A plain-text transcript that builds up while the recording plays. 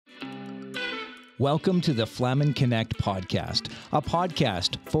Welcome to the Flaman Connect podcast, a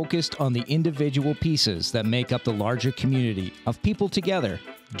podcast focused on the individual pieces that make up the larger community of people together,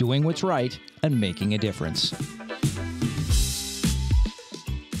 doing what's right and making a difference.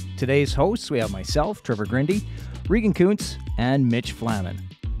 Today's hosts, we have myself, Trevor Grindy, Regan Kuntz, and Mitch Flaman.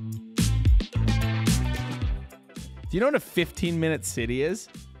 Do you know what a 15-minute city is?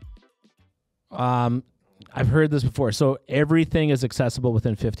 I've heard this before. So everything is accessible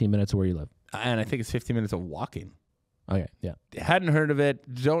within 15 minutes of where you live. And I think it's 15 minutes of walking. Okay, yeah. Hadn't heard of it.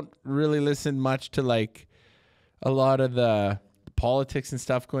 Don't really listen much to like a lot of the politics and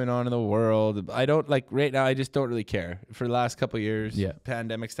stuff going on in the world. I don't like right now. I just don't really care. For the last couple of years,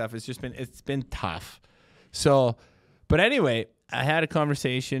 pandemic stuff. It's been tough. So, but anyway, I had a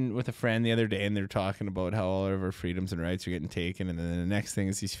conversation with a friend the other day, and they were talking about how all of our freedoms and rights are getting taken. And then the next thing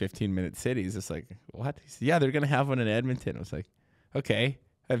is these 15-minute cities. It's like, what? He said, yeah, they're going to have one in Edmonton. I was like, okay.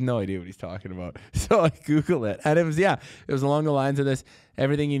 I have no idea what he's talking about. So I Google it. And it was along the lines of this.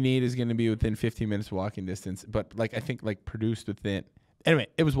 Everything you need is going to be within 15 minutes walking distance. But like, I think like produced within. Anyway,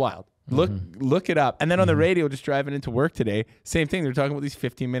 it was wild. Look it up. And then on the radio, just driving into work today, same thing. They're talking about these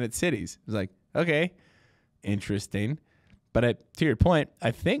 15-minute cities. It was like, okay, interesting. But to your point,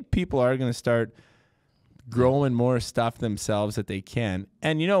 I think people are going to start growing more stuff themselves that they can.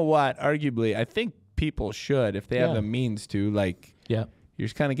 And you know what? Arguably, I think people should, if they have the means to, like, you're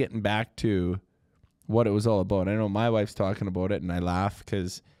just kind of getting back to what it was all about. I know my wife's talking about it, and I laugh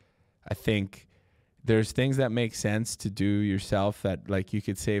because I think there's things that make sense to do yourself that, like, you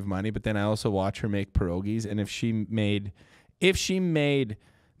could save money. But then I also watch her make pierogies, and if she made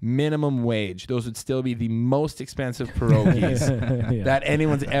minimum wage, those would still be the most expensive pierogies that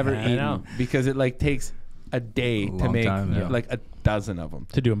anyone's ever eaten, because it like takes a day to make like a dozen of them,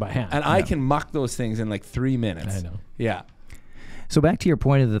 to do them by hand. And I can muck those things in like 3 minutes. I know. Yeah. So back to your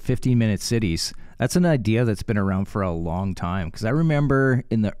point of the 15-minute cities, that's an idea that's been around for a long time. Because I remember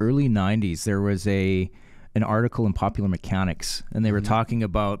in the early 90s, there was an article in Popular Mechanics, and they were talking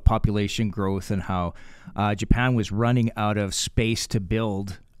about population growth and how Japan was running out of space to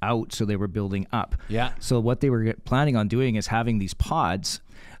build out, so they were building up. Yeah. So what they were planning on doing is having these pods.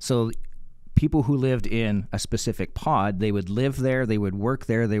 So people who lived in a specific pod, they would live there, they would work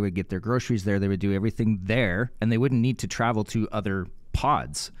there, they would get their groceries there, they would do everything there, and they wouldn't need to travel to other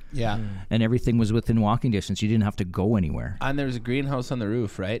pods. Yeah. And everything was within walking distance. You didn't have to go anywhere. And there was a greenhouse on the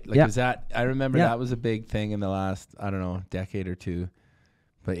roof, right? Like, is that, I remember that was a big thing in the last, I don't know, decade or two.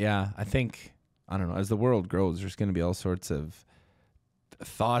 But yeah, I think, I don't know, as the world grows, there's going to be all sorts of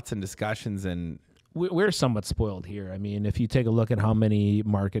thoughts and discussions, and we're somewhat spoiled here. I mean, if you take a look at how many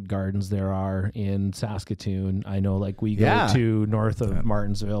market gardens there are in Saskatoon, I know like we go to north of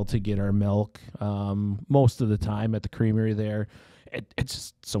Martinsville to get our milk most of the time at the creamery there. It's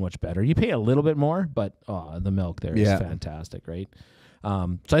just so much better. You pay a little bit more, but the milk there is fantastic, right?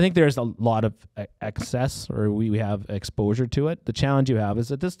 So I think there's a lot of excess, or we have exposure to it. The challenge you have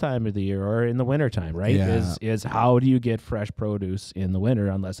is at this time of the year or in the wintertime, right? Yeah. Is how do you get fresh produce in the winter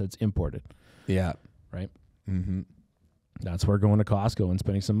unless it's imported? Yeah. Right? Mm-hmm. That's where going to Costco and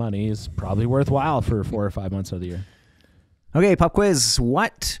spending some money is probably worthwhile for 4 or 5 months of the year. Okay, pop quiz.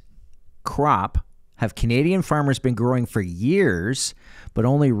 What crop have Canadian farmers been growing for years, but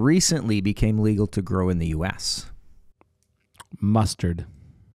only recently became legal to grow in the U.S.? Mustard.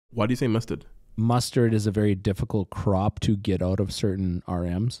 Why do you say mustard? Mustard is a very difficult crop to get out of certain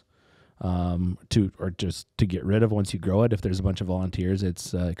RMs. To get rid of once you grow it. If there's a bunch of volunteers,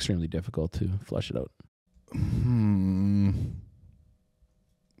 it's extremely difficult to flush it out.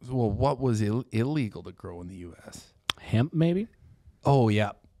 Well, what was illegal to grow in the U.S.? Hemp, maybe? Oh,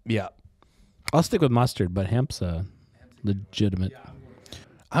 yeah. Yeah. I'll stick with mustard, but hemp's legitimate.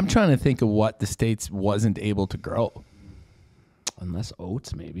 I'm trying to think of what the States wasn't able to grow. Unless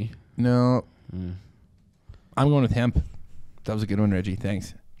oats, maybe. No. I'm going with hemp. That was a good one, Reggie.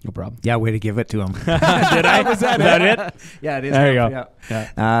 Thanks. No problem. Yeah, way to give it to him. Did I? Was that it? Yeah, it is. There hemp. You go.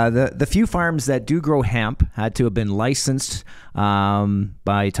 Yeah. The few farms that do grow hemp had to have been licensed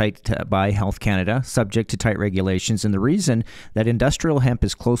by Health Canada, subject to tight regulations. And the reason that industrial hemp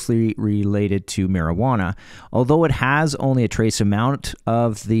is closely related to marijuana, although it has only a trace amount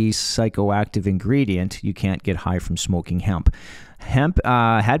of the psychoactive ingredient, you can't get high from smoking hemp. Hemp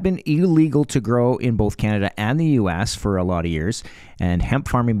had been illegal to grow in both Canada and the U.S. for a lot of years, and hemp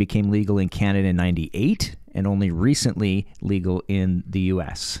farming became legal in Canada in 1998 and only recently legal in the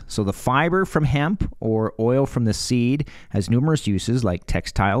U.S. So the fiber from hemp or oil from the seed has numerous uses like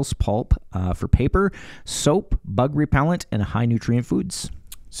textiles, pulp for paper, soap, bug repellent, and high nutrient foods.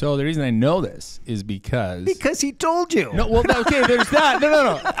 So the reason I know this is because he told you. No, well, okay, there's that.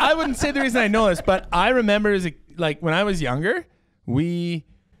 No. I wouldn't say the reason I know this, but I remember when I was younger, we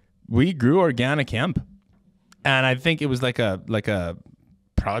grew organic hemp, and I think it was like a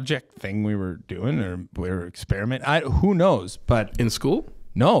project thing we were doing, or we were experimenting. Who knows? But in school,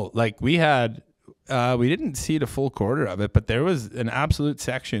 no, like we had. We didn't see the full quarter of it, but there was an absolute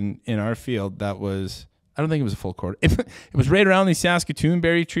section in our field that was. I don't think it was a full quarter. It was right around these Saskatoon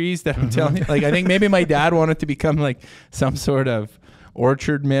berry trees that I'm telling you. Like, I think maybe my dad wanted to become like some sort of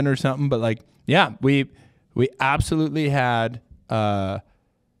orchard man or something. But like, yeah, we absolutely had part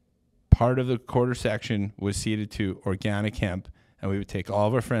of the quarter section was seeded to organic hemp, and we would take all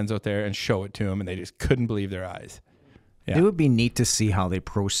of our friends out there and show it to them, and they just couldn't believe their eyes. Yeah. It would be neat to see how they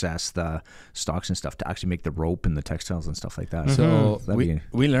process the stalks and stuff to actually make the rope and the textiles and stuff like that. So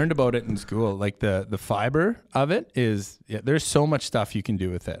we learned about it in school. Like the fiber of it is, there's so much stuff you can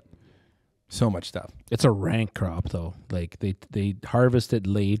do with it. So much stuff. It's a rank crop though. Like they harvest it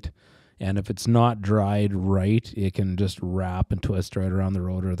late, and if it's not dried right, it can just wrap and twist right around the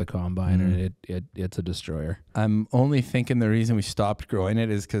rotor of the combine, and it's a destroyer. I'm only thinking the reason we stopped growing it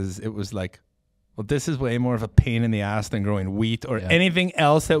is because it was like, well, this is way more of a pain in the ass than growing wheat or anything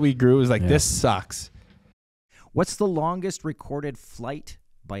else that we grew. Is like, this sucks. What's the longest recorded flight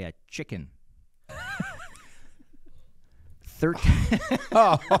by a chicken? 13.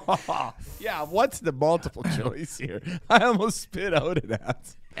 Yeah, what's the multiple choice here? I almost spit out an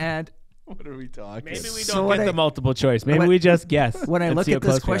answer. And what are we talking? Maybe we don't get the multiple choice. Maybe we just guess. When I look at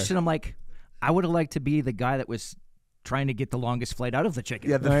this question, I'm like, I would have liked to be the guy that was trying to get the longest flight out of the chicken.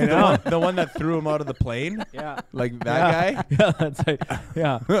 Yeah, the one that threw him out of the plane. Yeah, like that guy. Yeah, that's like,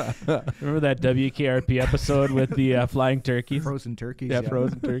 yeah. Remember that WKRP episode with the flying turkeys, frozen turkeys? Yeah,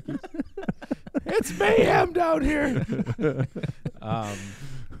 frozen turkeys. It's mayhem down here.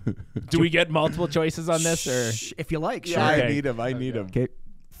 Do we get multiple choices on this, or if you like? Yeah, sure. Okay. I need them. Okay,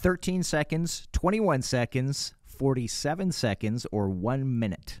 13 seconds, 21 seconds, 47 seconds, or 1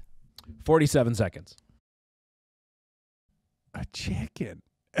 minute. 47 seconds. A chicken.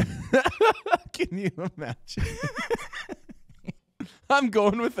 Can you imagine? I'm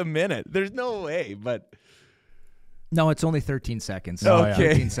going with a minute. There's no way, but no, it's only 13 seconds.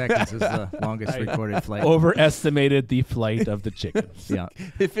 Okay. 13 seconds is the longest recorded flight. Overestimated the flight of the chickens. Yeah.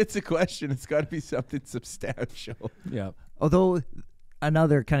 If it's a question, it's got to be something substantial. Yeah. Although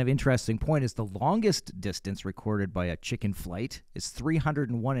another kind of interesting point is the longest distance recorded by a chicken flight is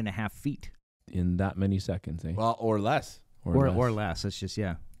 301.5 feet. In that many seconds, eh? Well, or less. Or less. It's just,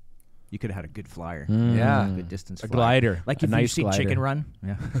 you could have had a good flyer. Yeah. Good distance flyer. Glider. Like if you've seen Chicken Run.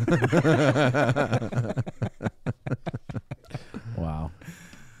 Yeah. Wow.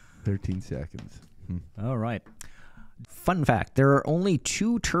 13 seconds. All right. Fun fact, there are only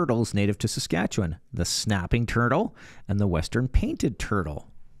 2 turtles native to Saskatchewan, the snapping turtle and the western painted turtle.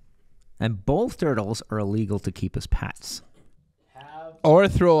 And both turtles are illegal to keep as pets. Or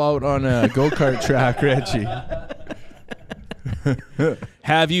throw out on a go-kart track, Reggie.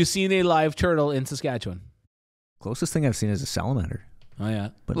 Have you seen a live turtle in Saskatchewan? Closest thing I've seen is a salamander. Oh, yeah.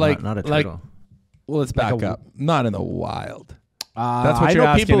 But like, not a turtle. Well, let's back up. Not in the wild. That's what you're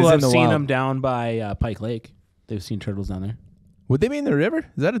asking. People have seen them down by Pike Lake. They've seen turtles down there. Would they be in the river?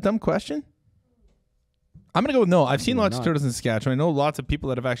 Is that a dumb question? I'm going to go with no. I've seen lots of turtles in Saskatchewan. I know lots of people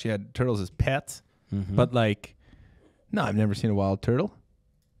that have actually had turtles as pets. But like, no, I've never seen a wild turtle.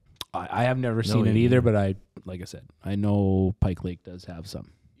 I have never seen it either, but like I said, I know Pike Lake does have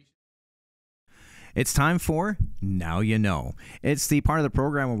some. It's time for Now You Know. It's the part of the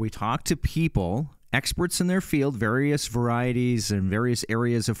program where we talk to people, experts in their field, various varieties and various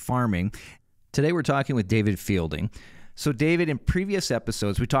areas of farming. Today we're talking with David Fielding. So David, in previous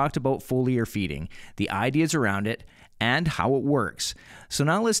episodes, we talked about foliar feeding, the ideas around it, and how it works. So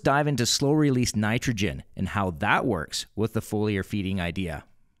now let's dive into slow-release nitrogen and how that works with the foliar feeding idea.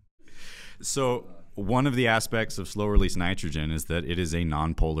 So one of the aspects of slow-release nitrogen is that it is a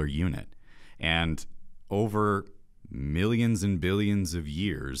nonpolar unit. And over millions and billions of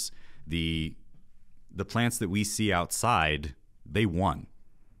years, the plants that we see outside, they won,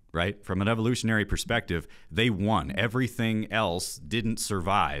 right? From an evolutionary perspective, they won. Everything else didn't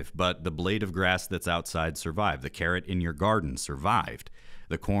survive, but the blade of grass that's outside survived. The carrot in your garden survived.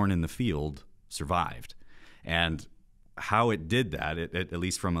 The corn in the field survived. And how it did that, at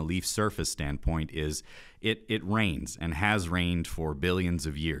least from a leaf surface standpoint, is it rains and has rained for billions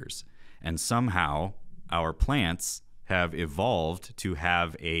of years. And somehow our plants have evolved to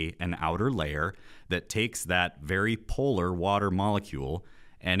have an outer layer that takes that very polar water molecule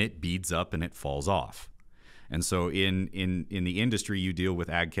and it beads up and it falls off. And so in the industry, you deal with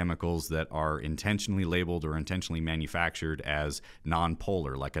ag chemicals that are intentionally labeled or intentionally manufactured as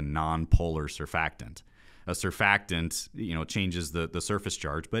non-polar, like a non-polar surfactant. A surfactant, changes the surface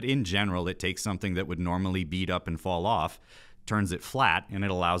charge, but in general, it takes something that would normally beat up and fall off, turns it flat, and it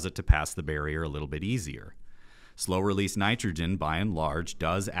allows it to pass the barrier a little bit easier. Slow-release nitrogen, by and large,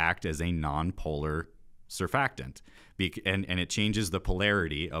 does act as a non-polar surfactant, and it changes the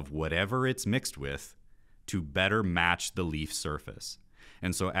polarity of whatever it's mixed with to better match the leaf surface.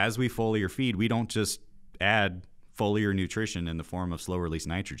 And so as we foliar feed, we don't just add foliar nutrition in the form of slow-release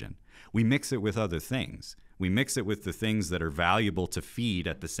nitrogen. We mix it with other things. We mix it with the things that are valuable to feed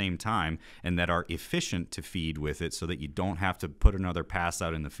at the same time and that are efficient to feed with it so that you don't have to put another pass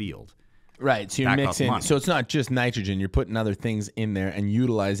out in the field. Right, so you're mixing, so it's not just nitrogen, you're putting other things in there and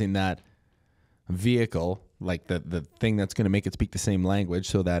utilizing that vehicle, like the thing that's going to make it speak the same language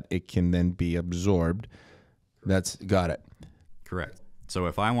so that it can then be absorbed. That's got it. Correct. So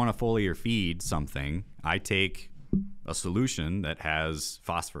if I want to foliar feed something, I take a solution that has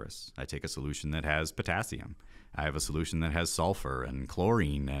phosphorus. I take a solution that has potassium. I have a solution that has sulfur and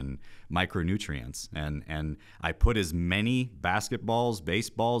chlorine and micronutrients. And I put as many basketballs,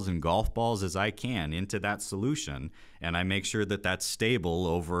 baseballs, and golf balls as I can into that solution. And I make sure that that's stable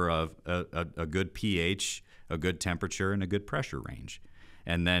over a good pH, a good temperature, and a good pressure range.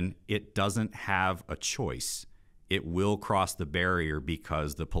 And then it doesn't have a choice. It will cross the barrier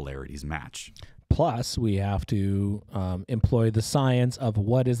because the polarities match. Plus, we have to employ the science of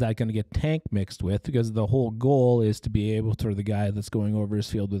what is that going to get tank mixed with, because the whole goal is to be able for the guy that's going over his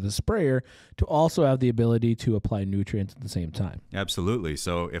field with a sprayer to also have the ability to apply nutrients at the same time. Absolutely.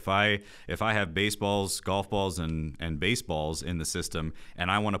 So if I have baseballs, golf balls, and baseballs in the system,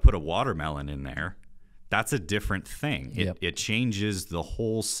 and I want to put a watermelon in there, that's a different thing. It changes the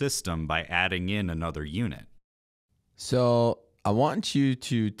whole system by adding in another unit. So I want you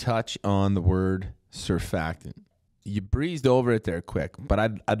to touch on the word surfactant. You breezed over it there quick, but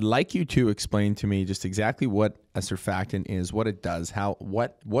I'd like you to explain to me just exactly what a surfactant is, what it does,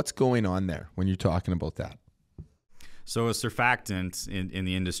 what's going on there when you're talking about that. So a surfactant in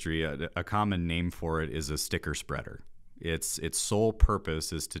the industry, a common name for it is a sticker spreader. Its sole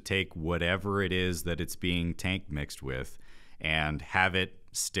purpose is to take whatever it is that it's being tank mixed with and have it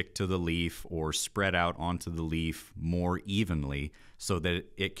stick to the leaf or spread out onto the leaf more evenly so that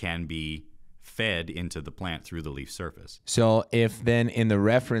it can be fed into the plant through the leaf surface. So if then in the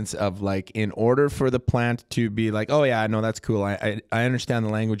reference of like, in order for the plant to be like, oh yeah, no, that's cool. I understand the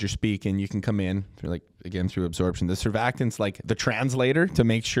language you're speaking. You can come in through through absorption. The surfactant's like the translator to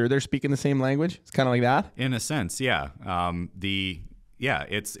make sure they're speaking the same language. It's kind of like that. In a sense, yeah.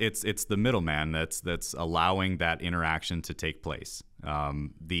 It's the middleman that's allowing that interaction to take place.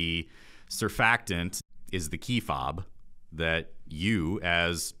 The surfactant is the key fob that you,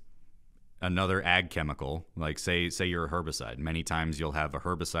 as another ag chemical, like say you're a herbicide. Many times you'll have a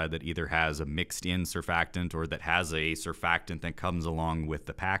herbicide that either has a mixed in surfactant or that has a surfactant that comes along with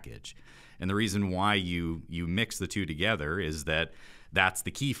the package. And the reason why you mix the two together is that's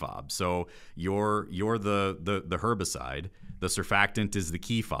the key fob. So you're the herbicide, the surfactant is the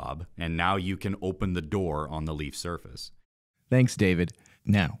key fob, and now you can open the door on the leaf surface. Thanks, David.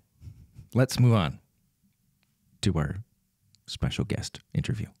 Now, let's move on to our special guest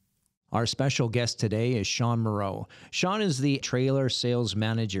interview. Our special guest today is Shawn Mierau. Shawn is the trailer sales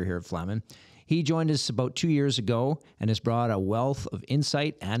manager here at Flaman. He joined us about 2 years ago and has brought a wealth of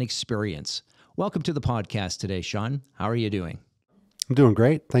insight and experience. Welcome to the podcast today, Shawn. How are you doing? I'm doing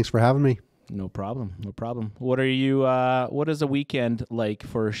great. Thanks for having me. No problem. No problem. What is a weekend like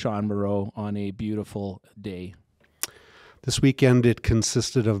for Shawn Mierau on a beautiful day? This weekend, it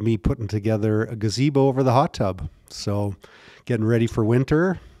consisted of me putting together a gazebo over the hot tub. So getting ready for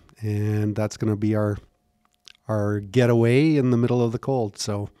winter, and that's going to be our getaway in the middle of the cold.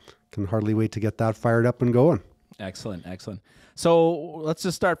 So can hardly wait to get that fired up and going. Excellent. Excellent. So let's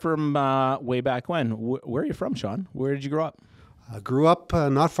just start from way back when. Where are you from, Shawn? Where did you grow up? I grew up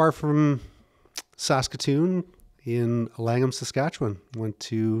not far from Saskatoon in Langham, Saskatchewan. Went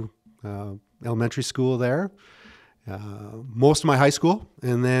to elementary school there, most of my high school,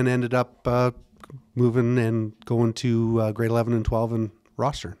 and then ended up moving and going to grade 11 and 12 in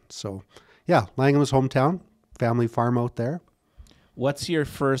Rostern. So, yeah, Langham is hometown, family farm out there. What's your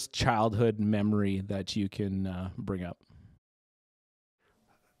first childhood memory that you can bring up?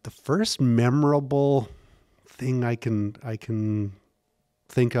 The first memorable thing I can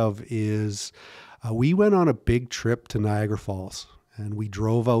think of is we went on a big trip to Niagara Falls, and we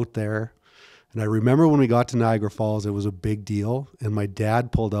drove out there And I remember when we got to Niagara Falls, it was a big deal. And my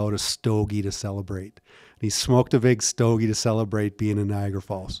dad pulled out a stogie to celebrate. He smoked a big stogie to celebrate being in Niagara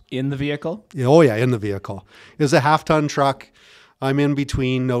Falls. In the vehicle? Yeah, oh yeah, in the vehicle. It was a half-ton truck. I'm in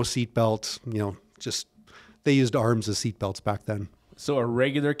between, no seatbelts. Just they used arms as seatbelts back then. So a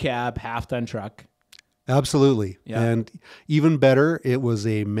regular cab, half-ton truck. Absolutely. Yeah. And even better, it was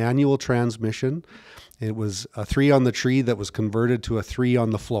a manual transmission. It was a 3 on the tree that was converted to a 3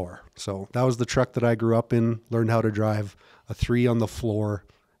 on the floor. So that was the truck that I grew up in, learned how to drive a 3 on the floor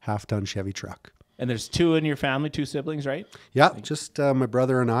half-ton Chevy truck. And there's 2 in your family, 2 siblings, right? Yeah, just my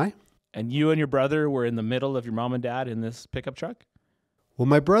brother and I. And you and your brother were in the middle of your mom and dad in this pickup truck? Well,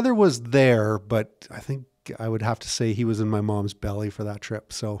 my brother was there, but I think I would have to say he was in my mom's belly for that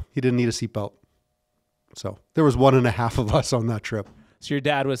trip. So he didn't need a seatbelt. So there was 1.5 of us on that trip. So your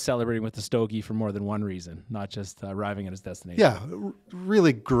dad was celebrating with the stogie for more than one reason, not just arriving at his destination. Yeah,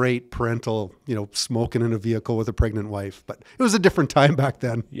 really great parental, smoking in a vehicle with a pregnant wife. But it was a different time back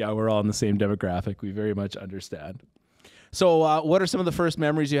then. Yeah, we're all in the same demographic. We very much understand. So what are some of the first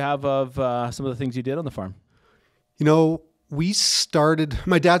memories you have of some of the things you did on the farm? We started,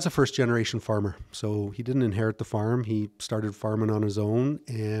 my dad's a first generation farmer. So he didn't inherit the farm. He started farming on his own.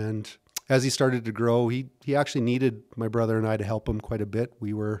 And as he started to grow, he actually needed my brother and I to help him quite a bit.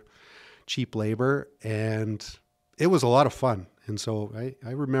 We were cheap labor and it was a lot of fun. And so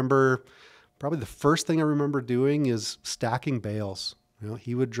I remember, probably the first thing I remember doing is stacking bales.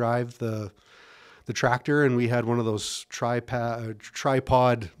 He would drive the tractor and we had one of those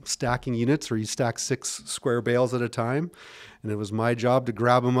tripod stacking units where you stack 6 square bales at a time. And it was my job to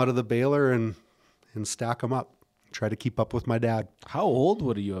grab them out of the baler and stack them up, try to keep up with my dad. How old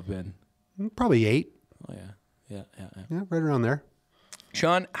would you have been? Probably 8. Oh, yeah. Yeah, right around there.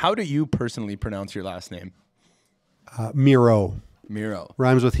 Sean, how do you personally pronounce your last name? Mierau. Mierau.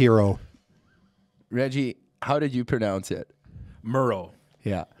 Rhymes with hero. Reggie, how did you pronounce it? Murrow.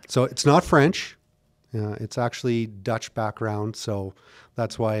 Yeah. So it's not French. It's actually Dutch background. So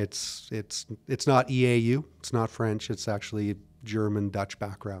that's why it's not EAU. It's not French. It's actually German Dutch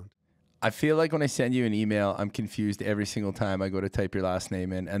background. I feel like when I send you an email, I'm confused every single time I go to type your last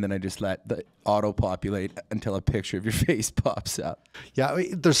name in, and then I just let the auto-populate until a picture of your face pops up. Yeah,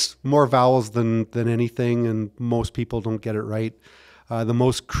 there's more vowels than anything, and most people don't get it right. The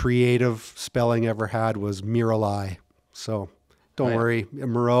most creative spelling ever had was Miralai. So don't worry.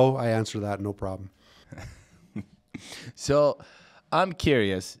 Moreau, I answer that, no problem. So I'm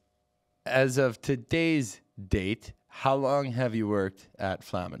curious, as of today's date, how long have you worked at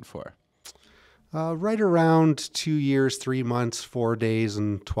Flaman for? Right around 2 years, 3 months, 4 days,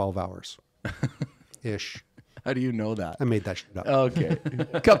 and 12 hours ish. How do you know that? I made that shit up. Okay.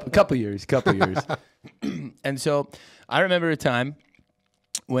 couple years. And so I remember a time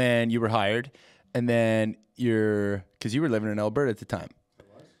when you were hired and then because you were living in Alberta at the time.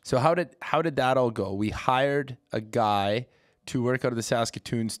 So how did that all go? We hired a guy to work out of the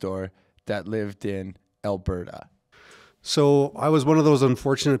Saskatoon store that lived in Alberta. So I was one of those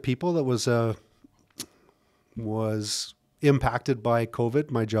unfortunate people that was impacted by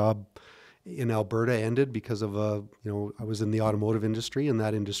COVID. My job in Alberta ended because of I was in the automotive industry, and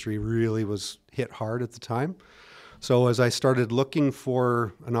that industry really was hit hard at the time. So as I started looking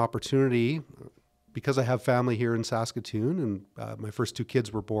for an opportunity, because I have family here in Saskatoon and my first 2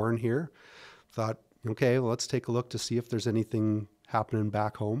 kids were born here, thought, okay, well, let's take a look to see if there's anything happening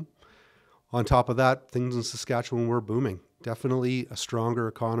back home. On top of that, things in Saskatchewan were booming. Definitely a stronger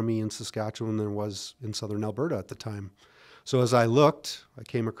economy in Saskatchewan than was in southern Alberta at the time. So as I looked, I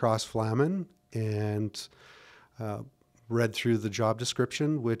came across Flaman and read through the job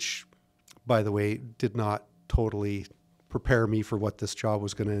description, which, by the way, did not totally prepare me for what this job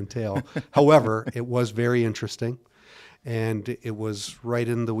was going to entail. However, it was very interesting and it was right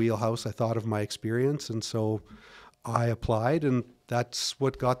in the wheelhouse, I thought, of my experience. And so I applied, and that's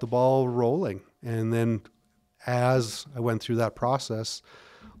what got the ball rolling. And then as I went through that process,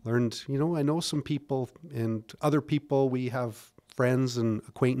 learned, I know some people and other people, we have friends and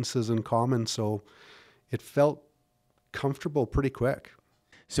acquaintances in common. So it felt comfortable pretty quick.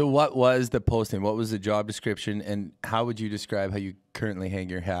 So what was the posting? What was the job description? And how would you describe how you currently hang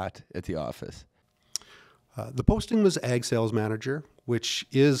your hat at the office? The posting was ag sales manager, which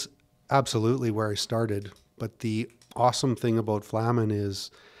is absolutely where I started. But the awesome thing about Flaman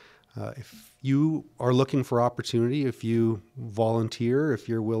is if you are looking for opportunity, if you volunteer, if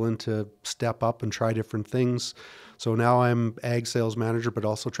you're willing to step up and try different things. So now I'm ag sales manager, but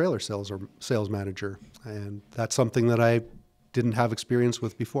also trailer sales or sales manager. And that's something that I didn't have experience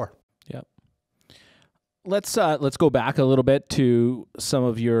with before. Yep. Let's go back a little bit to some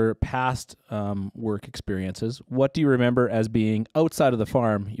of your past work experiences. What do you remember as being outside of the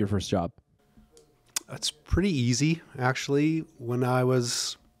farm your first job? It's pretty easy, actually. When I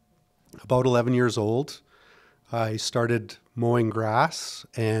was about 11 years old, I started mowing grass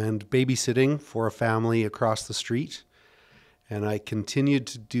and babysitting for a family across the street. And I continued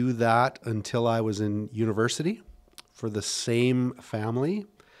to do that until I was in university for the same family.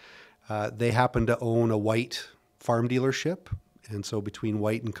 They happened to own a white farm dealership. And so between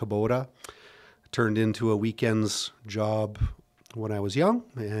White and Kubota, it turned into a weekends job when I was young,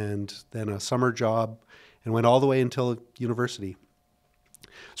 and then a summer job, and went all the way until university.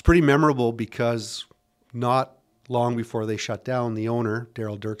 It's pretty memorable because not long before they shut down, the owner,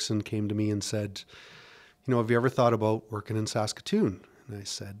 Daryl Dirksen, came to me and said, have you ever thought about working in Saskatoon? And I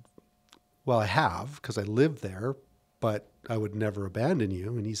said, well, I have, because I live there, but I would never abandon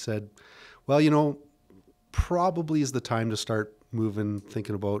you. And he said, well, probably is the time to start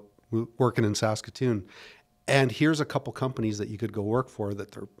thinking about working in Saskatoon. And here's a couple companies that you could go work for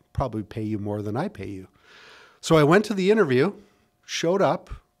that they'll probably pay you more than I pay you. So I went to the interview, showed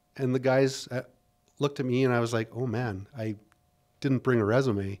up, and the guys looked at me and I was like, oh man, I didn't bring a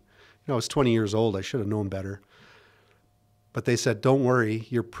resume. I was 20 years old. I should have known better. But they said, don't worry,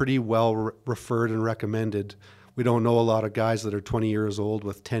 you're pretty well referred and recommended. We don't know a lot of guys that are 20 years old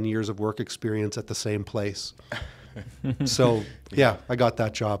with 10 years of work experience at the same place. So yeah, I got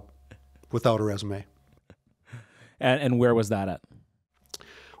that job without a resume. And where was that at?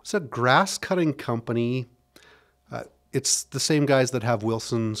 It's a grass cutting company. It's the same guys that have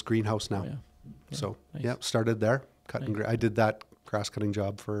Wilson's greenhouse now. Yeah, so nice. Yeah, started there. I did that grass cutting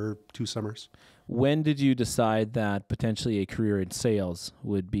job for 2 summers. When did you decide that potentially a career in sales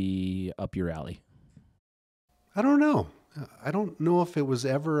would be up your alley? I don't know. I don't know if it was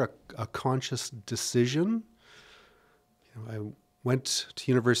ever a conscious decision. I went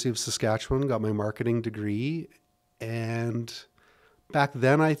to University of Saskatchewan, got my marketing degree, and back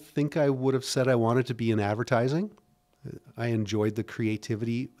then I think I would have said I wanted to be in advertising. I enjoyed the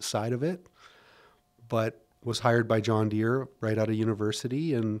creativity side of it, but was hired by John Deere right out of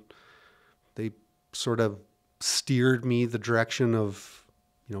university, and they sort of steered me the direction of,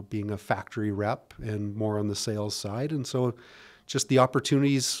 being a factory rep and more on the sales side. And so just the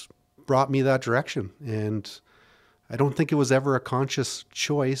opportunities brought me that direction. And I don't think it was ever a conscious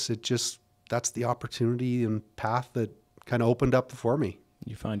choice. That's the opportunity and path that kind of opened up before me.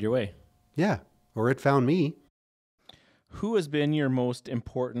 You found your way. Yeah. Or it found me. Who has been your most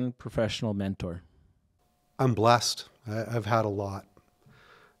important professional mentor? I'm blessed. I've had a lot.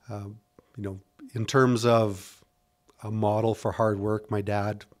 In terms of a model for hard work, my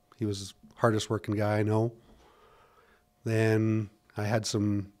dad, he was the hardest working guy I know. Then I had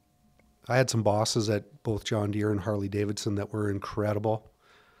some bosses at both John Deere and Harley Davidson that were incredible.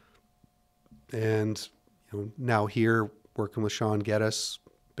 And now here working with Sean Geddes,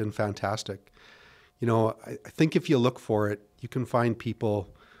 been fantastic. I think if you look for it, you can find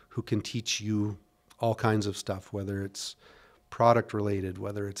people who can teach you all kinds of stuff, whether it's product related,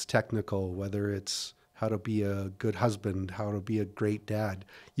 whether it's technical, whether it's how to be a good husband, how to be a great dad.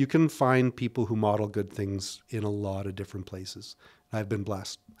 You can find people who model good things in a lot of different places. I've been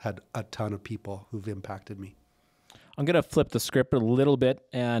blessed, had a ton of people who've impacted me. I'm going to flip the script a little bit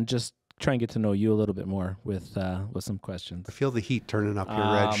and just try and get to know you a little bit more with some questions. I feel the heat turning up here,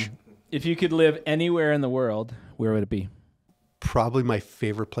 Reg. If you could live anywhere in the world, where would it be? Probably my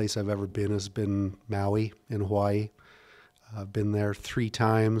favorite place I've ever been has been Maui in Hawaii. I've been there 3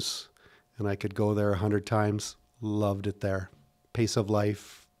 times, and I could go there 100 times. Loved it there. Pace of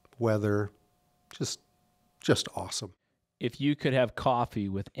life, weather, just awesome. If you could have coffee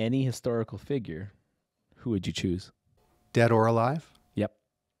with any historical figure, who would you choose? Dead or alive? Yep.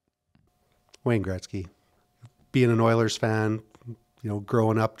 Wayne Gretzky. Being an Oilers fan,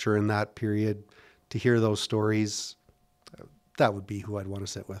 growing up during that period, to hear those stories, that would be who I'd want to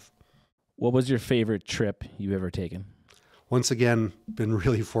sit with. What was your favorite trip you've ever taken? Once again, been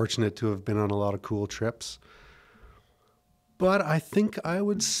really fortunate to have been on a lot of cool trips. But I think I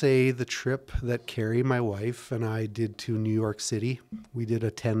would say the trip that Carrie, my wife, and I did to New York City. We did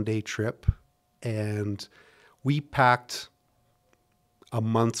a 10-day trip, and we packed a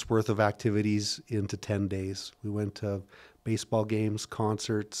month's worth of activities into 10 days. We went to baseball games,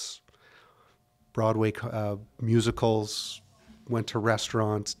 concerts, Broadway musicals, went to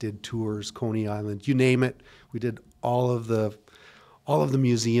restaurants, did tours, Coney Island, you name it. We did all of the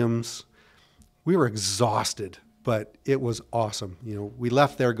museums. We were exhausted, but it was awesome. We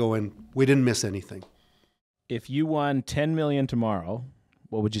left there going, we didn't miss anything. If you won $10 million tomorrow,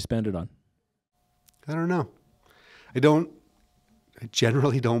 what would you spend it on? I don't know. I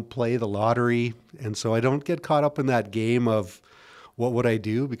generally don't play the lottery, and so I don't get caught up in that game of what would I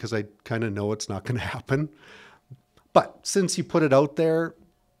do, because I kind of know it's not going to happen. But since you put it out there,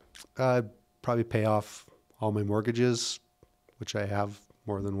 I'd probably pay off all my mortgages, which I have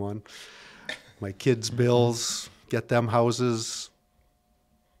more than one, my kids' bills, get them houses.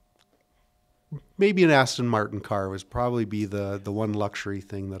 Maybe an Aston Martin car would probably be the one luxury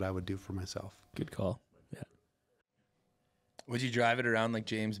thing that I would do for myself. Good call. Yeah. Would you drive it around like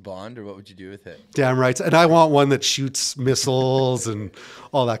James Bond, or what would you do with it? Damn right. And I want one that shoots missiles and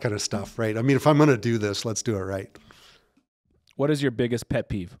all that kind of stuff, right? I mean, if I'm going to do this, let's do it right. What is your biggest pet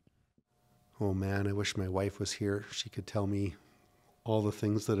peeve? Oh man, I wish my wife was here. She could tell me all the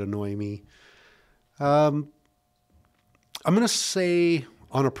things that annoy me. I'm going to say,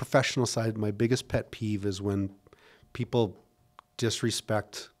 on a professional side, my biggest pet peeve is when people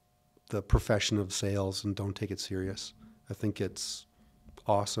disrespect the profession of sales and don't take it serious. I think it's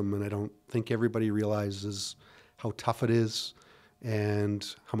awesome, and I don't think everybody realizes how tough it is and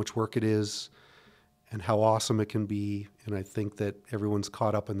how much work it is and how awesome it can be. And I think that everyone's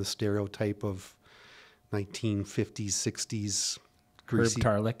caught up in the stereotype of 1950s, 60s greasy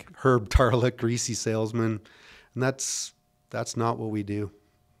Herb Tarlick, greasy salesman. And that's not what we do.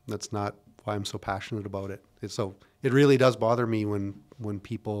 That's not why I'm so passionate about it. It really does bother me when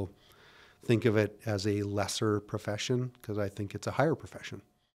people think of it as a lesser profession, because I think it's a higher profession.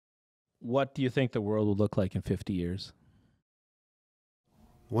 What do you think the world will look like in 50 years?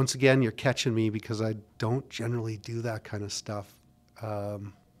 Once again, you're catching me because I don't generally do that kind of stuff.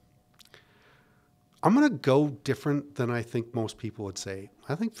 I'm going to go different than I think most people would say.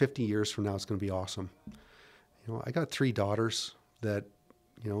 I think 50 years from now, it's going to be awesome. I got 3 daughters that,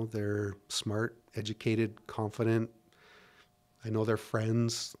 they're smart, educated, confident. I know they're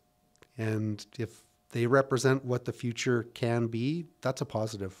friends. And if they represent what the future can be, that's a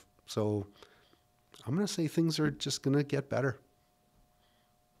positive. So I'm going to say things are just going to get better.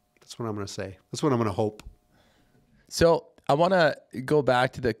 That's what I'm going to say. That's what I'm going to hope. So I want to go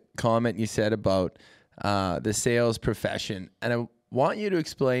back to the comment you said about the sales profession. And I want you to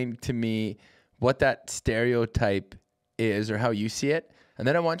explain to me what that stereotype is, or how you see it. And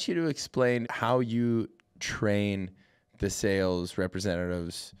then I want you to explain how you train the sales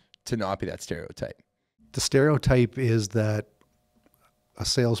representatives to not be that stereotype. The stereotype is that a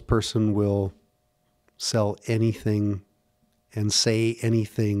salesperson will sell anything and say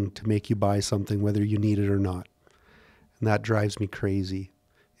anything to make you buy something, whether you need it or not. And that drives me crazy.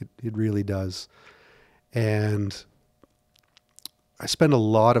 It really does. And I spend a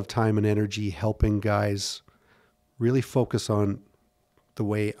lot of time and energy helping guys really focus on the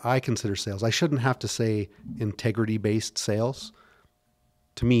way I consider sales. I shouldn't have to say integrity-based sales.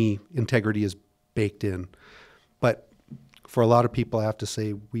 To me, integrity is baked in. But for a lot of people, I have to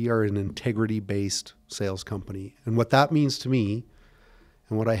say we are an integrity-based sales company. And what that means to me,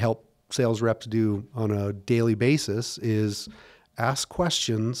 and what I help sales reps do on a daily basis, is ask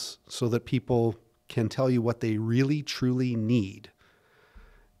questions so that people can tell you what they really, truly need.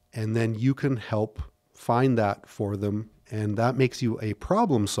 And then you can help find that for them. And that makes you a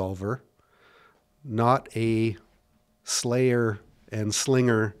problem solver, not a slayer and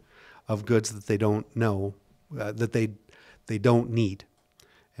slinger of goods that they don't know, that they don't need.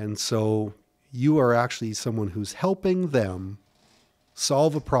 And so you are actually someone who's helping them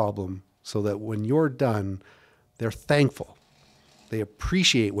solve a problem so that when you're done, they're thankful. They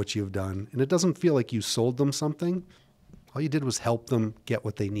appreciate what you've done. And it doesn't feel like you sold them something. All you did was help them get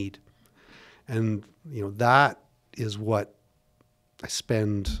what they need. And, that is what I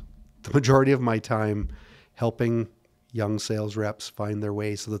spend the majority of my time helping young sales reps find their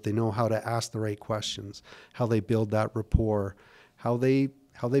way so that they know how to ask the right questions, how they build that rapport, how they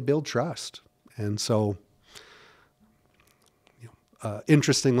build trust. And so,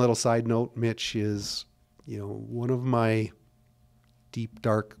 interesting little side note, Mitch, is, one of my deep,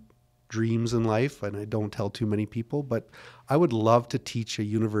 dark dreams in life, and I don't tell too many people, but I would love to teach a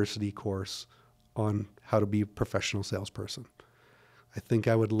university course on how to be a professional salesperson. I think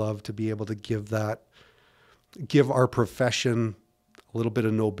I would love to be able to give our profession a little bit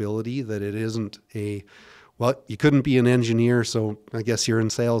of nobility, that it isn't you couldn't be an engineer, so I guess you're in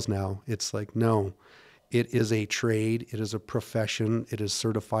sales now. It's like, no, it is a trade. It is a profession. It is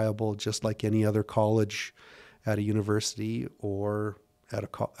certifiable just like any other college at a university or at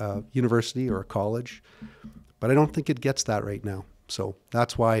a university or a college. But I don't think it gets that right now. So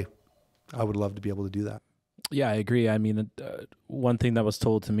that's why I would love to be able to do that. Yeah, I agree. I mean, one thing that was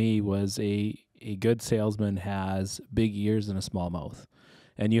told to me was a good salesman has big ears and a small mouth.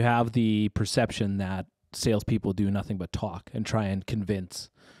 And you have the perception that salespeople do nothing but talk and try and convince.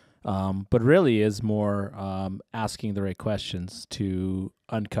 But really is more asking the right questions to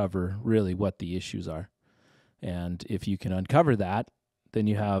uncover really what the issues are. And if you can uncover that, then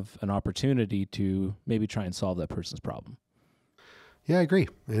you have an opportunity to maybe try and solve that person's problem. Yeah, I agree.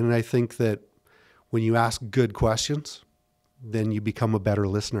 And I think that when you ask good questions, then you become a better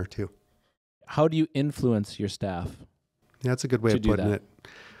listener too. How do you influence your staff? Yeah, that's a good way of putting it.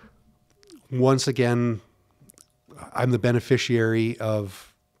 Once again, I'm the beneficiary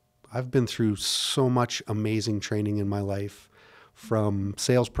of, I've been through so much amazing training in my life, from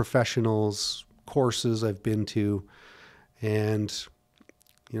sales professionals, courses I've been to, and,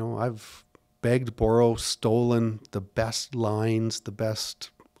 you know, I've begged, borrowed, stolen the best lines, the best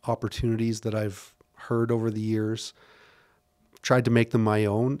opportunities that I've heard over the years, tried to make them my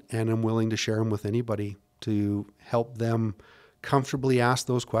own, and I'm willing to share them with anybody to help them comfortably ask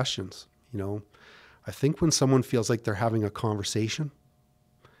those questions. You know, I think when someone feels like they're having a conversation,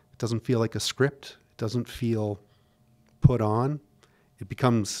 it doesn't feel like a script, it doesn't feel put on, it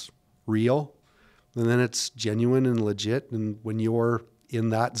becomes real, and then it's genuine and legit. And when you're in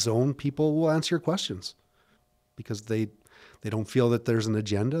that zone, people will answer your questions because they don't feel that there's an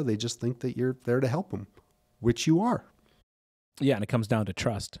agenda. They just think that you're there to help them, which you are. Yeah, and it comes down to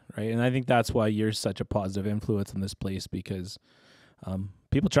trust, right? And I think that's why you're such a positive influence in this place, because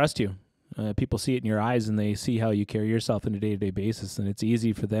people trust you. People see it in your eyes, and they see how you carry yourself on a day-to-day basis, and it's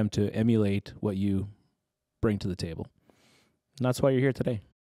easy for them to emulate what you bring to the table. And that's why you're here today.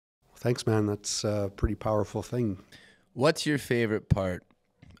 Thanks, man. That's a pretty powerful thing. What's your favorite part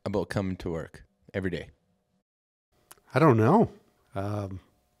about coming to work every day? I don't know. I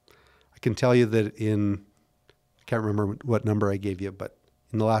can tell you that I can't remember what number I gave you, but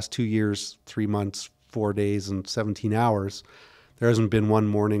in the last 2 years, 3 months, 4 days, and 17 hours, there hasn't been one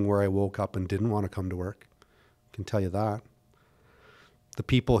morning where I woke up and didn't want to come to work. I can tell you that. The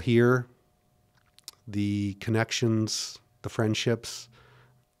people here, the connections, the friendships,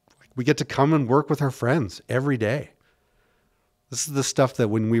 we get to come and work with our friends every day. This is the stuff that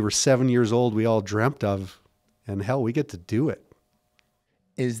when we were 7 years old, we all dreamt of, and hell, we get to do it.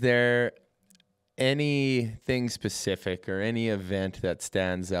 Is there anything specific or any event that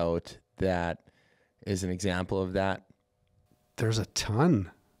stands out that is an example of that? There's a ton.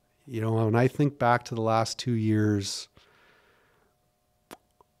 You know, when I think back to the last 2 years,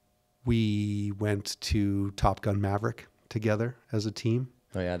 we went to Top Gun Maverick together as a team.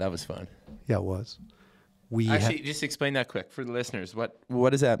 Oh yeah, that was fun. Yeah, it was. Just explain that quick for the listeners. What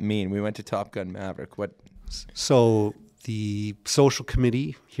does that mean? We went to Top Gun Maverick. So the social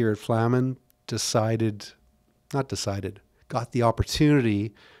committee here at Flaman got the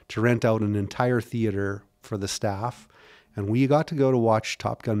opportunity to rent out an entire theater for the staff. And we got to go to watch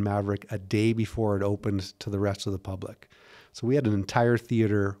Top Gun Maverick a day before it opened to the rest of the public. So we had an entire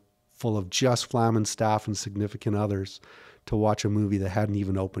theater full of just Flaman staff and significant others to watch a movie that hadn't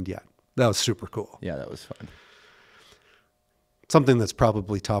even opened yet. That was super cool. Yeah, that was fun. Something that's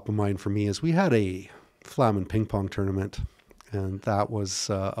probably top of mind for me is we had a Flaman ping pong tournament, and that was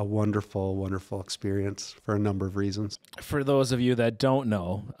a wonderful, wonderful experience for a number of reasons. For those of you that don't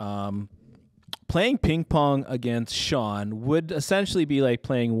know, playing ping pong against Shawn would essentially be like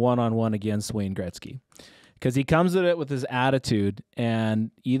playing one-on-one against Wayne Gretzky, because he comes at it with his attitude,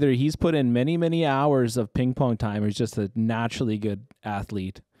 and either he's put in many, many hours of ping pong time, or he's just a naturally good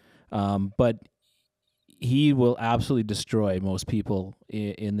athlete. But he will absolutely destroy most people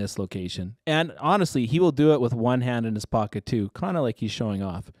in this location. And honestly, he will do it with one hand in his pocket too, kind of like he's showing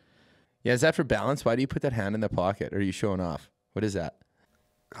off. Yeah, is that for balance? Why do you put that hand in the pocket? Or are you showing off? What is that?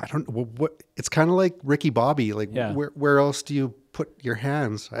 I don't know. What it's kind of like Ricky Bobby. Like, yeah. Where else do you put your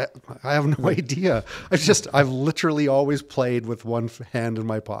hands? I have no idea. I've literally always played with one hand in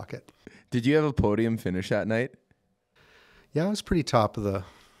my pocket. Did you have a podium finish that night? Yeah, I was pretty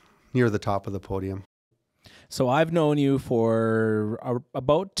near the top of the podium. So I've known you for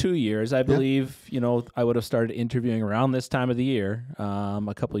about 2 years. I believe, I would have started interviewing around this time of the year,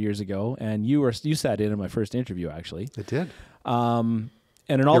 a couple of years ago. And you sat in my first interview, actually. I did.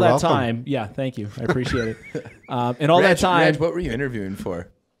 And in all You're that welcome. time, yeah, thank you. I appreciate it. In all that time, Reg, what were you interviewing for?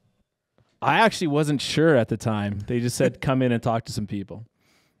 I actually wasn't sure at the time. They just said, come in and talk to some people.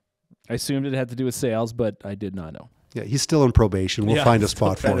 I assumed it had to do with sales, but I did not know. Yeah, he's still in probation. We'll find a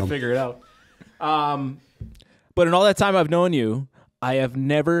spot for him. To figure it out. But in all that time I've known you, I have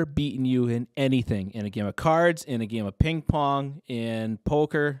never beaten you in anything. In a game of cards, in a game of ping pong, in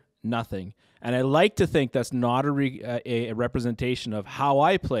poker, nothing. And I like to think that's not a representation of how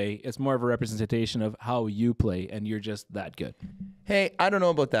I play. It's more of a representation of how you play, and you're just that good. Hey, I don't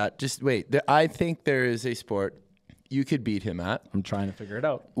know about that. Just wait. I think there is a sport you could beat him at. I'm trying to figure it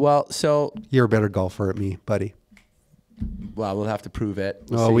out. Well, so You're a better golfer at me, buddy. well, we'll have to prove it.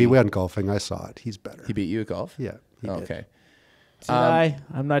 We went golfing. I saw it. He's better. He beat you at golf? Yeah. He did. Okay.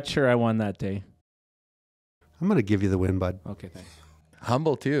 I'm not sure I won that day. I'm going to give you the win, bud. Okay, thanks.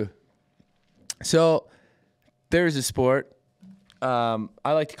 Humble too. So there's a sport. I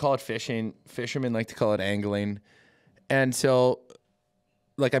like to call it fishing. Fishermen like to call it angling. And so,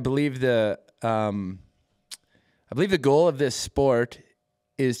 like, I believe the goal of this sport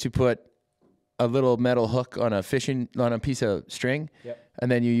is to put a little metal hook on a piece of string,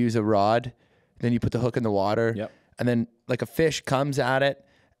 and then you use a rod. Then you put the hook in the water, and then like a fish comes at it,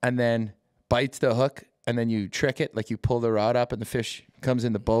 and then bites the hook, and then you trick it, like you pull the rod up, and the fish comes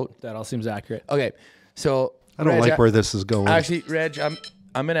in the boat. That all seems accurate. Okay, so I don't like where this is going. Actually, Reg, I'm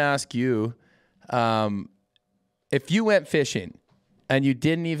going to ask you, if you went fishing and you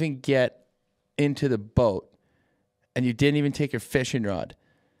didn't even get into the boat and you didn't even take your fishing rod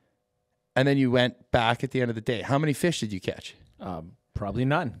and then you went back at the end of the day, how many fish did you catch? Probably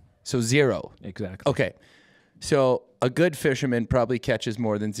none. So 0. Exactly. Okay. So a good fisherman probably catches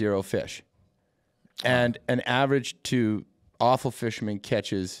more than 0 fish. And an average to awful fisherman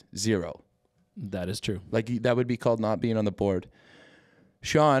catches 0. That is true. Like that would be called not being on the board.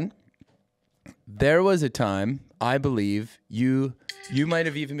 Shawn, there was a time, I believe, you might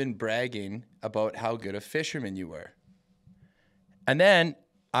have even been bragging about how good a fisherman you were. And then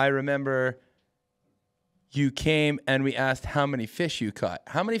I remember you came and we asked how many fish you caught.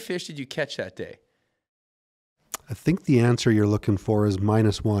 How many fish did you catch that day? I think the answer you're looking for is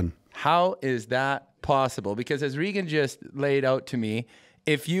 -1. How is that possible? Because as Regan just laid out to me,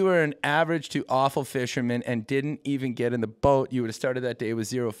 if you were an average to awful fisherman and didn't even get in the boat, you would have started that day with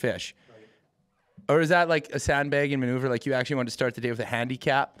 0 fish. Right. Or is that like a sandbagging maneuver? Like you actually wanted to start the day with a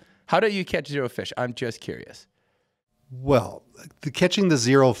handicap? How do you catch 0 fish? I'm just curious. Well, catching the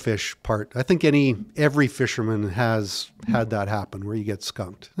 0 fish part, I think every fisherman has had that happen where you get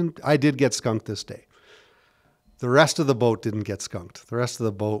skunked. And I did get skunked this day. The rest of the boat didn't get skunked. The rest of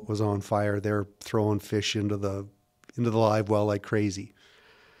the boat was on fire. They're throwing fish into the live well like crazy.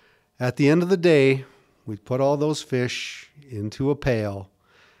 At the end of the day, we put all those fish into a pail,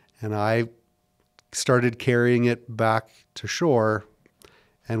 and I started carrying it back to shore,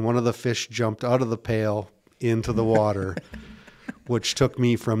 and one of the fish jumped out of the pail into the water, which took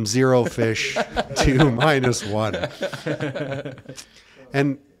me from 0 fish to -1.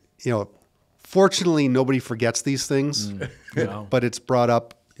 And, fortunately, nobody forgets these things, but it's brought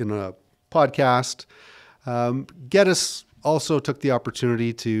up in a podcast. Geddes also took the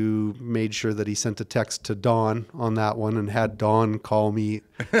opportunity to made sure that he sent a text to Dawn on that one and had Dawn call me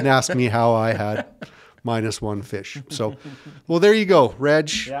and ask me how I had -1 fish. So, well, there you go, Reg.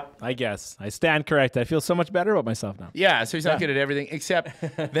 Yeah, I guess. I stand correct. I feel so much better about myself now. Yeah, so he's not good at everything, except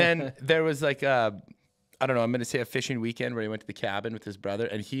then there was like I don't know, I'm going to say a fishing weekend where he went to the cabin with his brother,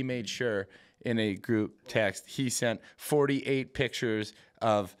 and he made sure in a group text, he sent 48 pictures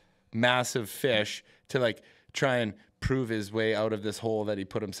of massive fish to like try and prove his way out of this hole that he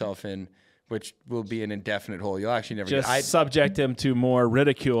put himself in, which will be an indefinite hole. You'll actually never subject him to more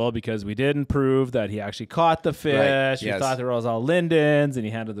ridicule because we didn't prove that he actually caught the fish. Right. We thought there was all lindens, and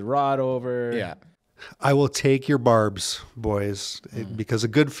he handed the rod over. Yeah. I will take your barbs, boys, because a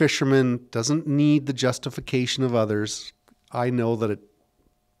good fisherman doesn't need the justification of others. I know that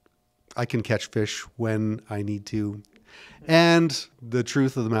I can catch fish when I need to. And the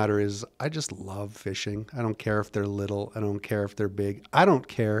truth of the matter is, I just love fishing. I don't care if they're little. I don't care if they're big. I don't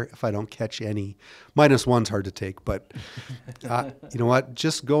care if I don't catch any. -1's hard to take, but you know what?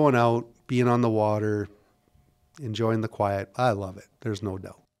 Just going out, being on the water, enjoying the quiet, I love it. There's no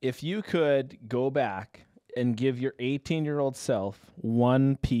doubt. If you could go back and give your 18-year-old self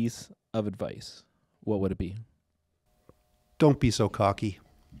one piece of advice, what would it be? Don't be so cocky.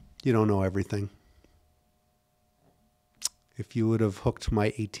 You don't know everything. If you would have hooked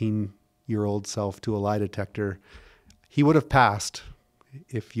my 18-year-old self to a lie detector, he would have passed.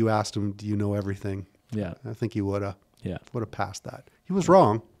 If you asked him, do you know everything? Yeah. I think he would have. Yeah. Would have passed that. He was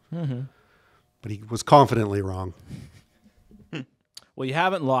wrong, but he was confidently wrong. Well, you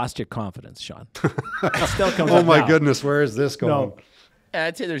haven't lost your confidence, Shawn. It still comes Oh up my now. goodness, where is this going? No.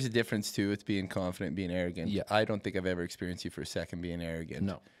 I'd say there's a difference too with being confident and being arrogant. Yeah. I don't think I've ever experienced you for a second being arrogant.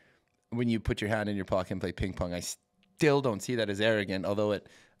 No. When you put your hand in your pocket and play ping pong, I still don't see that as arrogant, although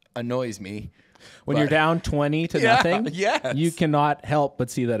annoys me. When you're down 20 to nothing, yes. you cannot help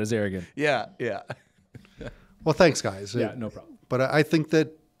but see that as arrogant. Yeah. Well, thanks, guys. Yeah, no problem. But I think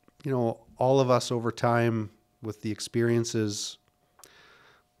that, all of us over time with the experiences,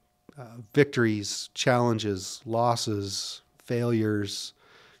 victories, challenges, losses, failures,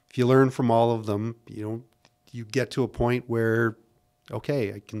 if you learn from all of them, you get to a point where,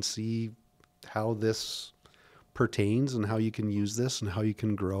 okay, I can see how this pertains and how you can use this and how you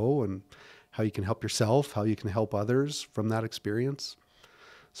can grow and how you can help yourself, how you can help others from that experience.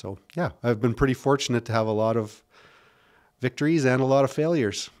 So yeah, I've been pretty fortunate to have a lot of victories and a lot of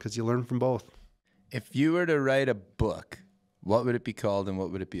failures because you learn from both. If you were to write a book, what would it be called and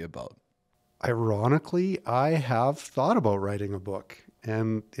what would it be about? Ironically, I have thought about writing a book,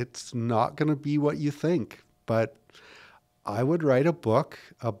 and it's not going to be what you think, but I would write a book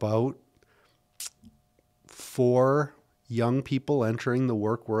about 4 young people entering the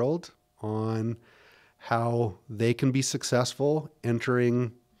work world on how they can be successful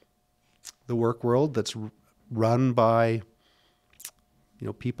entering the work world that's run by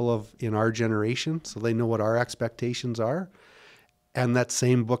people in our generation, so they know what our expectations are. And that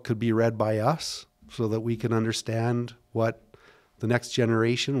same book could be read by us so that we can understand what the next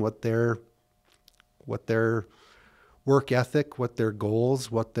generation, what their work ethic, what their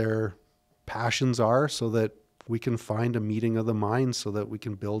goals, what their passions are, so that we can find a meeting of the minds so that we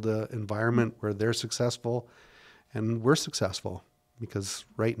can build an environment where they're successful and we're successful. Because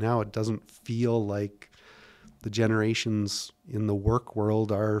right now it doesn't feel like the generations in the work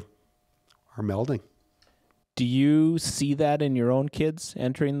world are melding. Do you see that in your own kids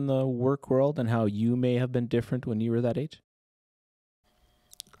entering the work world and how you may have been different when you were that age?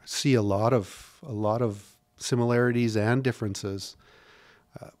 I see a lot of similarities and differences,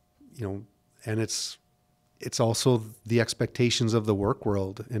 and it's also the expectations of the work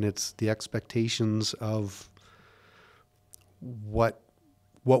world, and it's the expectations of what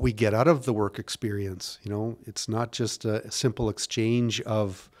we get out of the work experience. It's not just a simple exchange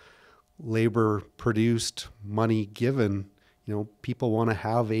of labor produced, money given. People want to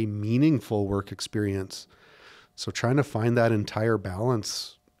have a meaningful work experience. So trying to find that entire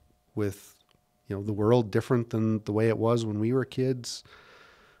balance with, the world different than the way it was when we were kids.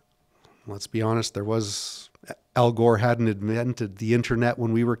 Let's be honest, Al Gore hadn't invented the internet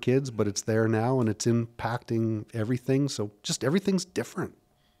when we were kids, but it's there now and it's impacting everything. So just everything's different.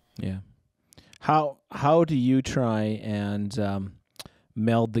 Yeah. How do you try and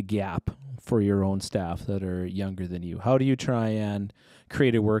meld the gap for your own staff that are younger than you? How do you try and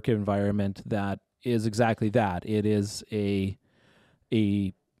create a work environment that is exactly that? It is a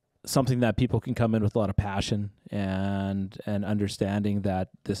something that people can come in with a lot of passion and understanding that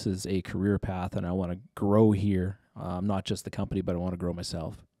this is a career path and I want to grow here, not just the company, but I want to grow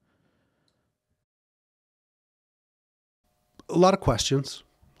myself. A lot of questions,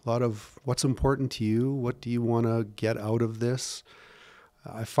 a lot of what's important to you, what do you want to get out of this?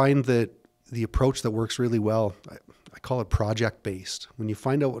 I find that the approach that works really well, I call it project-based. When you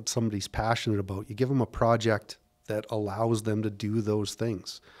find out what somebody's passionate about, you give them a project that allows them to do those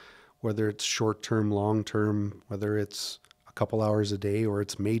things, whether it's short-term, long-term, whether it's a couple hours a day or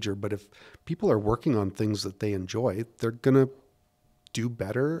it's major. But if people are working on things that they enjoy, they're going to do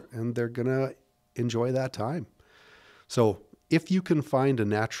better and they're going to enjoy that time. So if you can find a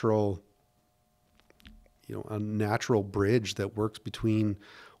natural bridge that works between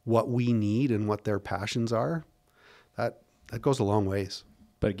what we need and what their passions are, that goes a long ways.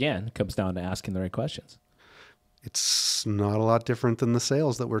 But again, it comes down to asking the right questions. It's not a lot different than the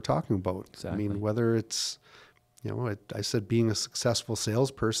sales that we're talking about. Exactly. I mean, whether it's, I said being a successful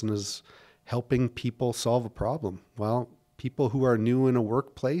salesperson is helping people solve a problem. Well, people who are new in a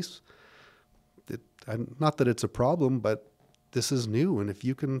workplace, not that it's a problem, but this is new. And if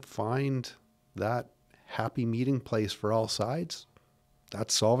you can find that happy meeting place for all sides,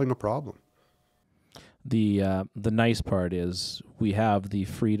 that's solving a problem. The nice part is we have the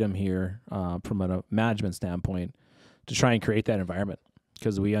freedom here from a management standpoint to try and create that environment,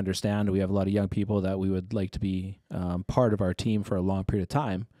 because we understand we have a lot of young people that we would like to be part of our team for a long period of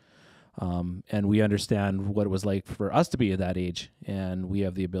time. And we understand what it was like for us to be at that age, and we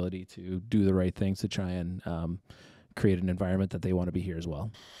have the ability to do the right things to try and create an environment that they want to be here as well.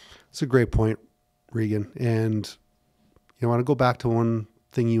 It's a great point, Regan. And I want to go back to one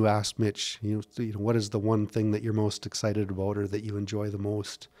thing you asked Mitch, what is the one thing that you're most excited about or that you enjoy the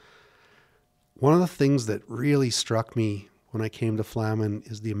most? One of the things that really struck me when I came to Flaman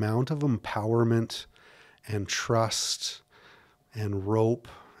is the amount of empowerment and trust and rope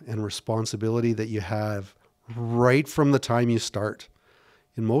and responsibility that you have right from the time you start.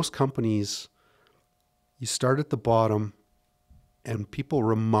 in most companies, you start at the bottom and people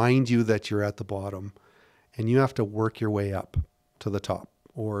remind you that you're at the bottom and you have to work your way up to the top,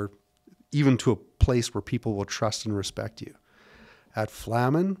 or even to a place where people will trust and respect you. At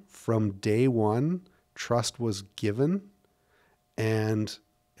Flaman, from day one, trust was given and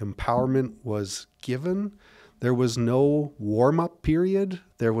empowerment was given. There was no warm-up period.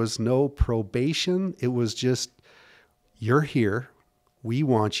 There was no probation. It was just, you're here. We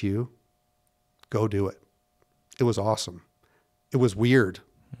want you. Go do it. It was awesome. It was weird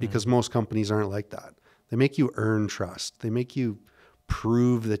because most companies aren't like that. They make you earn trust. They make you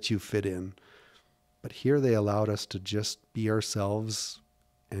prove that you fit in. But here they allowed us to just be ourselves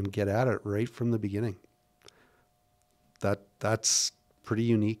and get at it right from the beginning. That's pretty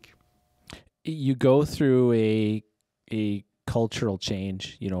unique. You go through a cultural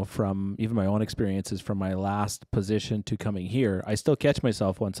change, you know, from even my own experiences from my last position to coming here. I still catch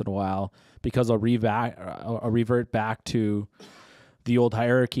myself once in a while because I'll revert back to the old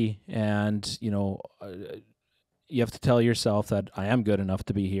hierarchy, and you know, you have to tell yourself that I am good enough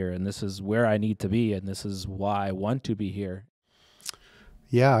to be here, and this is where I need to be, and this is why I want to be here.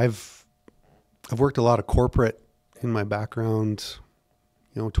 Yeah, I've worked a lot of corporate in my background.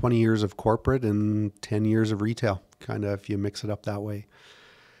 20 years of corporate and 10 years of retail, kind of, if you mix it up that way.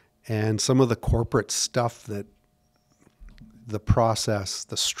 And some of the corporate stuff, that the process,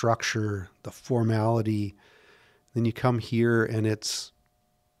 the structure, the formality, then you come here and it's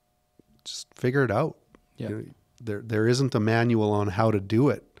just figure it out. Yeah. There isn't a manual on how to do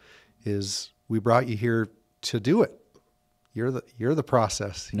it. We brought you here to do it. You're the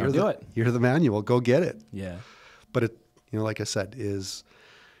process. You're the manual. Go get it. Yeah. But it, like I said,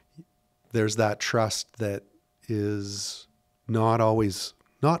 there's that trust that is not always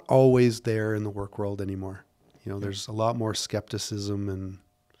there in the work world anymore. There's a lot more skepticism and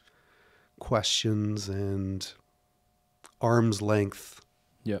questions and arm's length.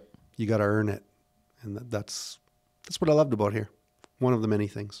 Yep. You got to earn it. And that's what I loved about here. One of the many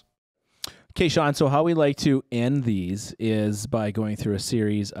things. Okay, Shawn, so how we like to end these is by going through a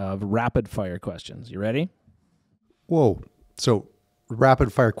series of rapid fire questions. You ready? Whoa. So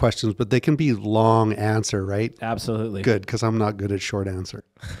rapid fire questions, but they can be long answer, right? Absolutely. Good, because I'm not good at short answer.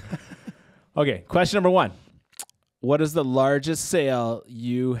 Okay, question number 1. What is the largest sale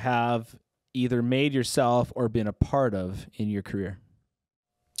you have either made yourself or been a part of in your career?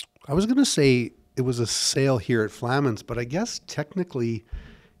 I was going to say it was a sale here at Flaman's, but I guess technically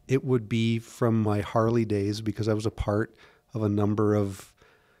it would be from my Harley days because I was a part of a number of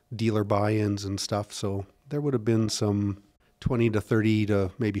dealer buy-ins and stuff. So there would have been some 20 to 30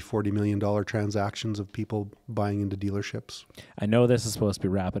 to maybe $40 million transactions of people buying into dealerships. I know this is supposed to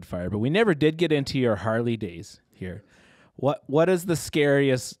be rapid fire, but we never did get into your Harley days here. What is the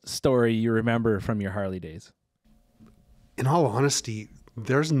scariest story you remember from your Harley days? In all honesty,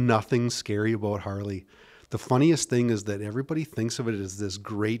 there's nothing scary about Harley. The funniest thing is that everybody thinks of it as this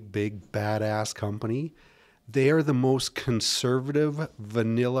great big badass company. They are the most conservative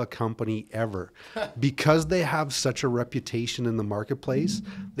vanilla company ever. Because they have such a reputation in the marketplace,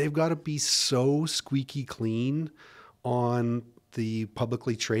 they've got to be so squeaky clean on the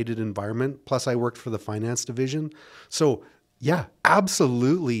publicly traded environment. Plus, I worked for the finance division. So, yeah,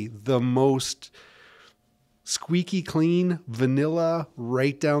 absolutely the most squeaky clean, vanilla,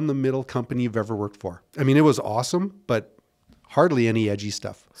 right down the middle company you've ever worked for. I mean, it was awesome, but hardly any edgy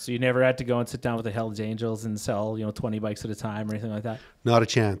stuff. So you never had to go and sit down with the Hells Angels and sell, 20 bikes at a time or anything like that? Not a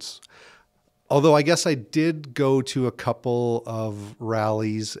chance. Although I guess I did go to a couple of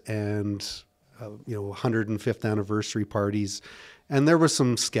rallies and 105th anniversary parties, and there were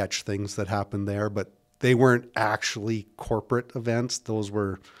some sketch things that happened there, but they weren't actually corporate events. Those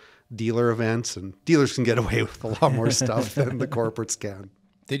were dealer events, and dealers can get away with a lot more stuff than the corporates can.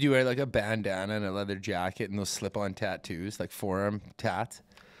 Did you wear like a bandana and a leather jacket and those slip-on tattoos, like forearm tats?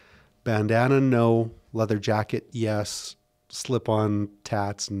 Bandana, no. Leather jacket, yes. Slip-on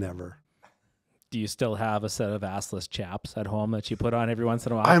tats, never. Do you still have a set of assless chaps at home that you put on every once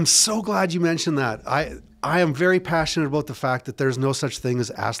in a while? I'm so glad you mentioned that. I am very passionate about the fact that there's no such thing as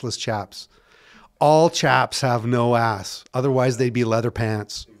assless chaps. All chaps have no ass. Otherwise, they'd be leather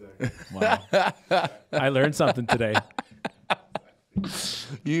pants. Wow. I learned something today.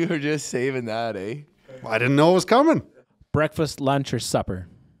 You were just saving that, eh? I didn't know it was coming. Breakfast, lunch, or supper?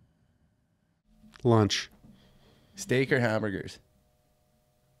 Lunch. Steak or hamburgers?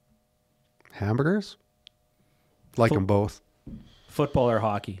 Hamburgers? Like them both. Football or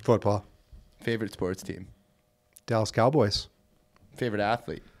hockey? Football. Favorite sports team? Dallas Cowboys. Favorite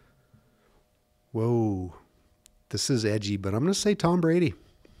athlete? Whoa. This is edgy, but I'm going to say Tom Brady.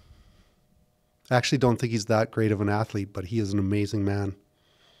 I actually don't think he's that great of an athlete, but he is an amazing man.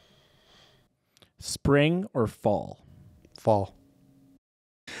 Spring or fall? Fall.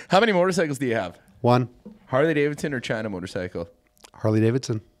 How many motorcycles do you have? 1. Harley Davidson or China motorcycle? Harley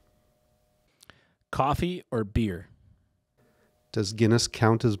Davidson. Coffee or beer? Does Guinness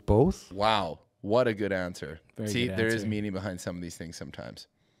count as both? Wow. What a good answer. See, good there is answer. meaning behind some of these things sometimes.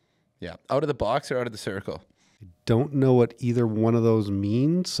 Yeah. Out of the box or out of the circle? Don't know what either one of those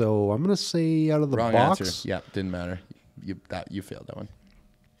means, so I'm going to say out of the Wrong box. answer. Yeah, didn't matter. You failed that one.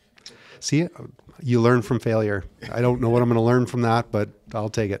 See, you learn from failure. I don't know what I'm going to learn from that, but I'll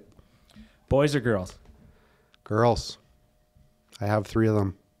take it. Boys or girls? Girls. I have 3 of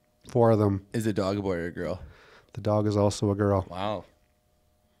them. 4 of them. Is a dog a boy or a girl? The dog is also a girl. Wow.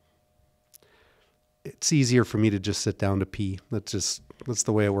 It's easier for me to just sit down to pee. That's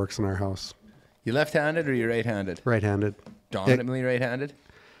the way it works in our house. You left-handed or you right-handed? Right-handed. Dominantly right-handed?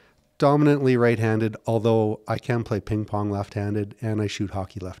 Dominantly right-handed, although I can play ping pong left-handed and I shoot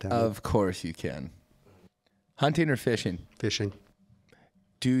hockey left-handed. Of course you can. Hunting or fishing? Fishing.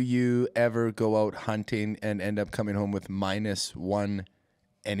 Do you ever go out hunting and end up coming home with -1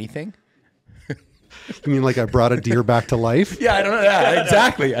 anything? You mean like I brought a deer back to life? Yeah, I don't know. Yeah,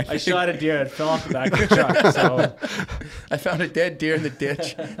 exactly. I shot a deer. It fell off the back of the truck. So I found a dead deer in the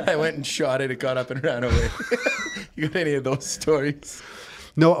ditch. I went and shot it. It got up and ran away. You got any of those stories?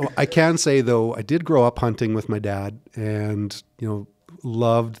 No, I can say though, I did grow up hunting with my dad and,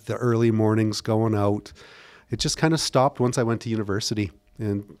 loved the early mornings going out. It just kind of stopped once I went to university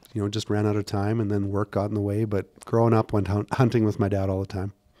and, just ran out of time and then work got in the way. But growing up, went hunting with my dad all the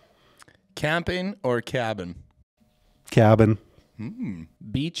time. Camping or cabin? Cabin.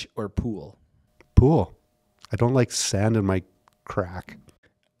 beach or pool? Pool. I don't like sand in my crack.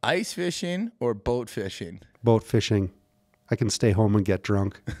 Ice fishing or boat fishing? Boat fishing. I can stay home and get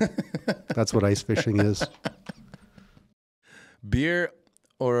drunk. That's what ice fishing is. Beer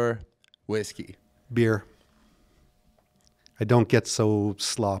or whiskey? Beer. I don't get so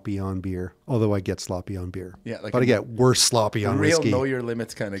sloppy on beer, although I get sloppy on beer. Yeah, like but I get worse sloppy on real whiskey. know your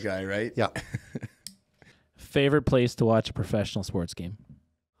limits kind of guy, right? Yeah. Favorite place to watch a professional sports game?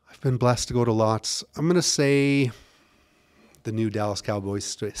 I've been blessed to go to lots. I'm going to say the new Dallas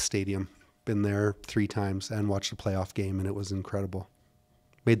Cowboys stadium. Been there 3 times and watched a playoff game, and it was incredible.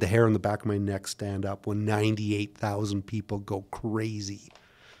 Made the hair on the back of my neck stand up when 98,000 people go crazy.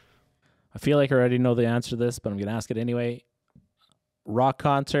 I feel like I already know the answer to this, but I'm going to ask it anyway. Rock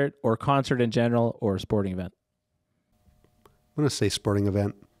concert or concert in general or sporting event? I'm going to say sporting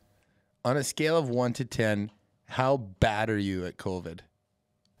event. On a scale of 1 to 10, how bad are you at COVID?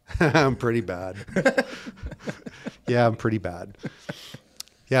 I'm pretty bad. Yeah, I'm pretty bad.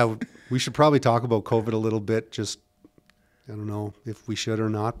 Yeah, we should probably talk about COVID a little bit. Just, I don't know if we should or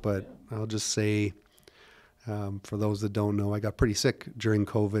not, but I'll just say, for those that don't know, I got pretty sick during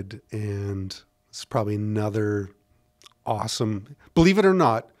COVID, and it's probably another awesome, believe it or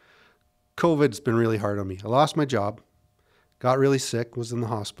not, COVID's been really hard on me. I lost my job, got really sick, was in the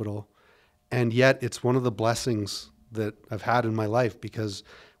hospital, and yet it's one of the blessings that I've had in my life, because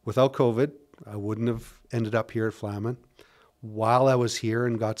without COVID, I wouldn't have ended up here at Flaman. While I was here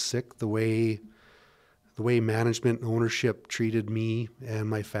and got sick, the way management and ownership treated me and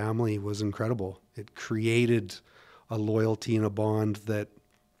my family was incredible. It created a loyalty and a bond that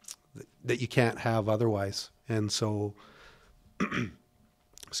you can't have otherwise. And so,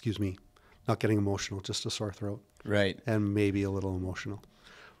 excuse me, not getting emotional, just a sore throat. Right. And maybe a little emotional.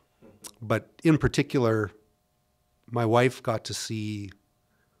 But in particular, my wife got to see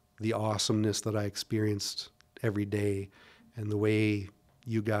the awesomeness that I experienced every day, and the way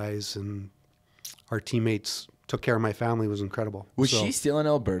you guys and our teammates took care of my family was incredible. Was she still in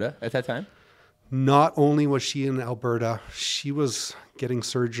Alberta at that time? Not only was she in Alberta, she was getting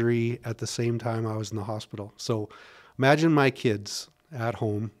surgery at the same time I was in the hospital. So imagine my kids at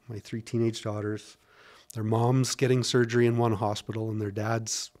home, my 3 teenage daughters, their mom's getting surgery in one hospital and their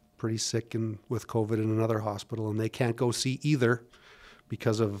dad's pretty sick and with COVID in another hospital, and they can't go see either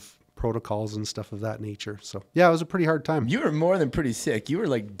because of protocols and stuff of that nature. So yeah, it was a pretty hard time. You were more than pretty sick. You were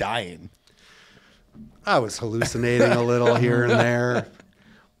like dying. I was hallucinating a little here and there,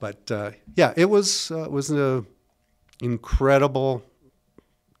 but yeah, it was an incredible,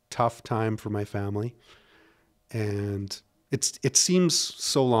 tough time for my family, and it seems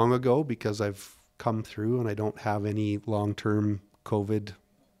so long ago because I've come through and I don't have any long-term COVID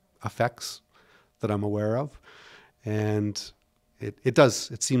effects that I'm aware of, and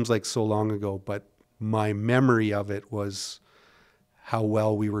it seems like so long ago, but my memory of it was how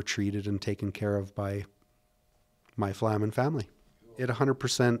well we were treated and taken care of by my Flaman family. It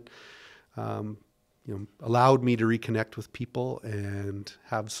 100% allowed me to reconnect with people and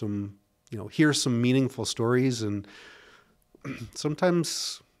have some, hear some meaningful stories. And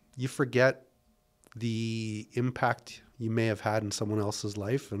sometimes you forget the impact you may have had in someone else's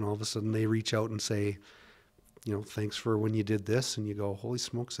life, and all of a sudden they reach out and say, thanks for when you did this, and you go, holy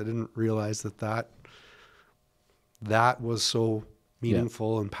smokes, I didn't realize that was so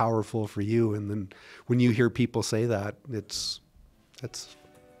meaningful and powerful for you. And then when you hear people say that, it's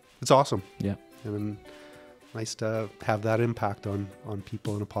awesome. Yeah. And nice to have that impact on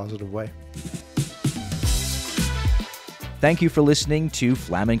people in a positive way. Thank you for listening to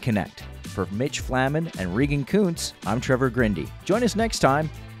Flaman Connect. For Mitch Flaman and Regan Kuntz, I'm Trevor Grindy. Join us next time.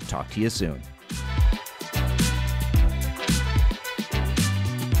 Talk to you soon.